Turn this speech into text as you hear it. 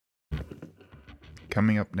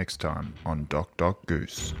coming up next time on Doc Doc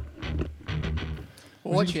Goose.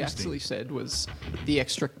 Well, what she actually said was the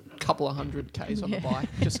extra couple of 100 Ks on the bike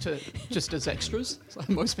just as extras. So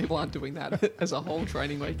most people aren't doing that as a whole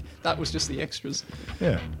training week. That was just the extras.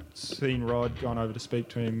 Yeah. Seen Rod, gone over to speak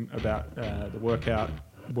to him about the work out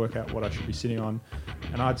what I should be sitting on,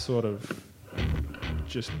 and I'd sort of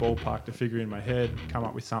just ballparked a figure in my head, come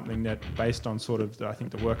up with something that, based on sort of I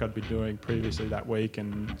think the work I'd been doing previously that week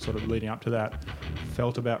and sort of leading up to that,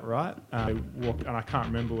 felt about right. And I can't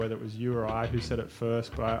remember whether it was you or I who said it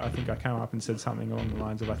first, but I think I came up and said something along the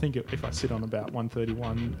lines of, I think if I sit on about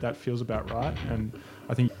 131, that feels about right. And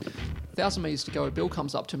I think 1,000 metres to go, Bill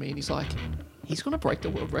comes up to me and he's like, he's going to break the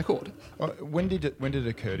world record. When did it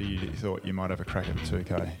occur to you that you thought you might have a crack at the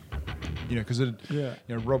 2K? You know, because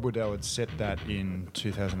Rob Waddell had set that in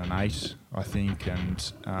 2008, I think,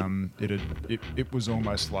 and it was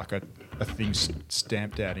almost like a thing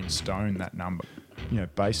stamped out in stone, that number. You know,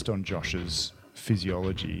 based on Josh's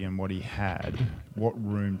physiology and what he had, what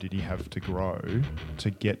room did he have to grow to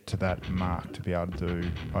get to that mark to be able to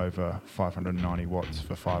do over 590 watts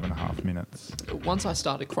for 5.5 minutes? Once I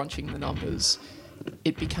started crunching the numbers,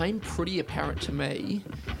 it became pretty apparent to me,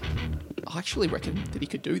 I actually reckon that he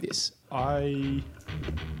could do this. I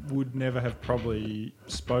would never have probably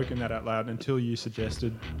spoken that out loud until you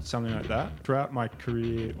suggested something like that. Throughout my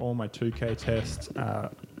career, all my 2K tests,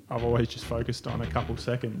 I've always just focused on a couple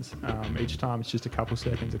seconds. Each time it's just a couple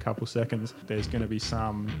seconds. There's going to be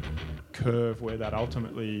some curve where that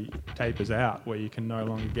ultimately tapers out, where you can no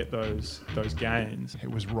longer get those gains.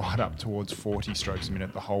 It was right up towards 40 strokes a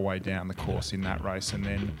minute the whole way down the course in that race. And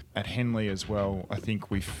then at Henley as well, I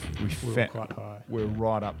think we were quite high. We're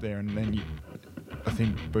right up there. And then I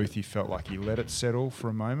think Boothie felt like he let it settle for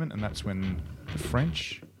a moment, and that's when the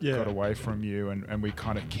French got away from you, and we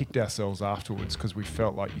kind of kicked ourselves afterwards because we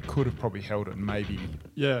felt like you could have probably held it and maybe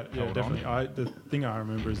definitely. The thing I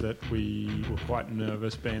remember is that we were quite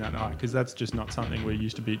nervous being that night, because that's just not something we're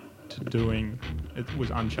used to doing. It was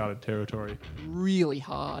uncharted territory. Really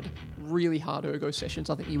hard ergo sessions.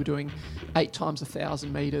 I think you were doing 8 times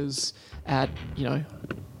 1,000 metres at,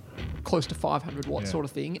 close to 500 watts sort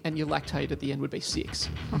of thing, and your lactate at the end would be 6.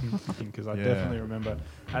 Because I definitely remember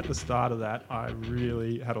at the start of that, I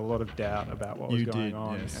really had a lot of doubt about what was going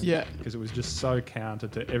on. Yes. Because it was just so counter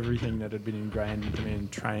to everything that had been ingrained into me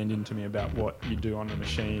and trained into me about what you do on the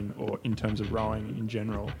machine or in terms of rowing in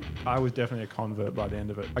general. I was definitely a convert by the end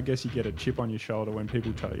of it. I guess you get a chip on your shoulder when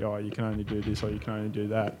people tell you, you can only do this or you can only do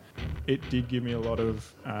that. It did give me a lot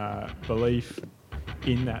of belief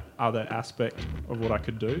in that other aspect of what I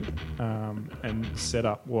could do, and set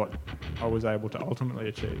up what I was able to ultimately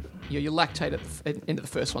achieve. Your lactate at the end of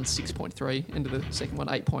the first one, 6.3, into the second one,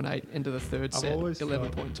 8.8, into the third set,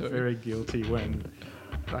 11.2. Very guilty when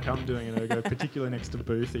I'm doing an ergo, particularly next to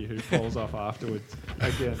Boothie, who falls off afterwards.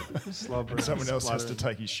 Again, slobbering. Someone else has to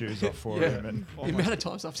take his shoes off for him. And the amount of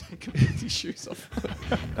times I've taken his shoes off.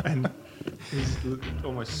 And he's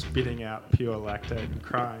almost spitting out pure lactate and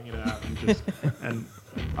crying it out, and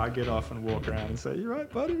I get off and walk around and say, "You right,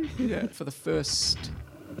 buddy?" Yeah. For the first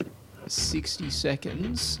 60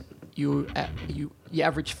 seconds, you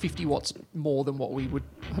average 50 watts more than what we would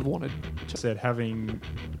have wanted. Said, having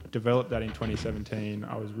developed that in 2017,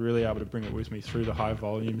 I was really able to bring it with me through the high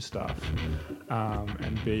volume stuff,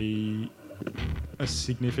 and be a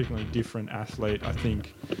significantly different athlete, I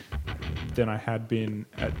think, than I had been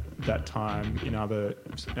at that time in other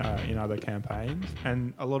campaigns.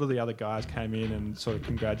 And a lot of the other guys came in and sort of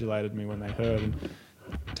congratulated me when they heard, and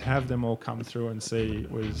to have them all come through and see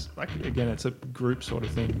was like, again, it's a group sort of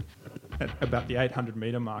thing. At about the 800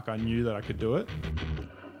 metre mark, I knew that I could do it.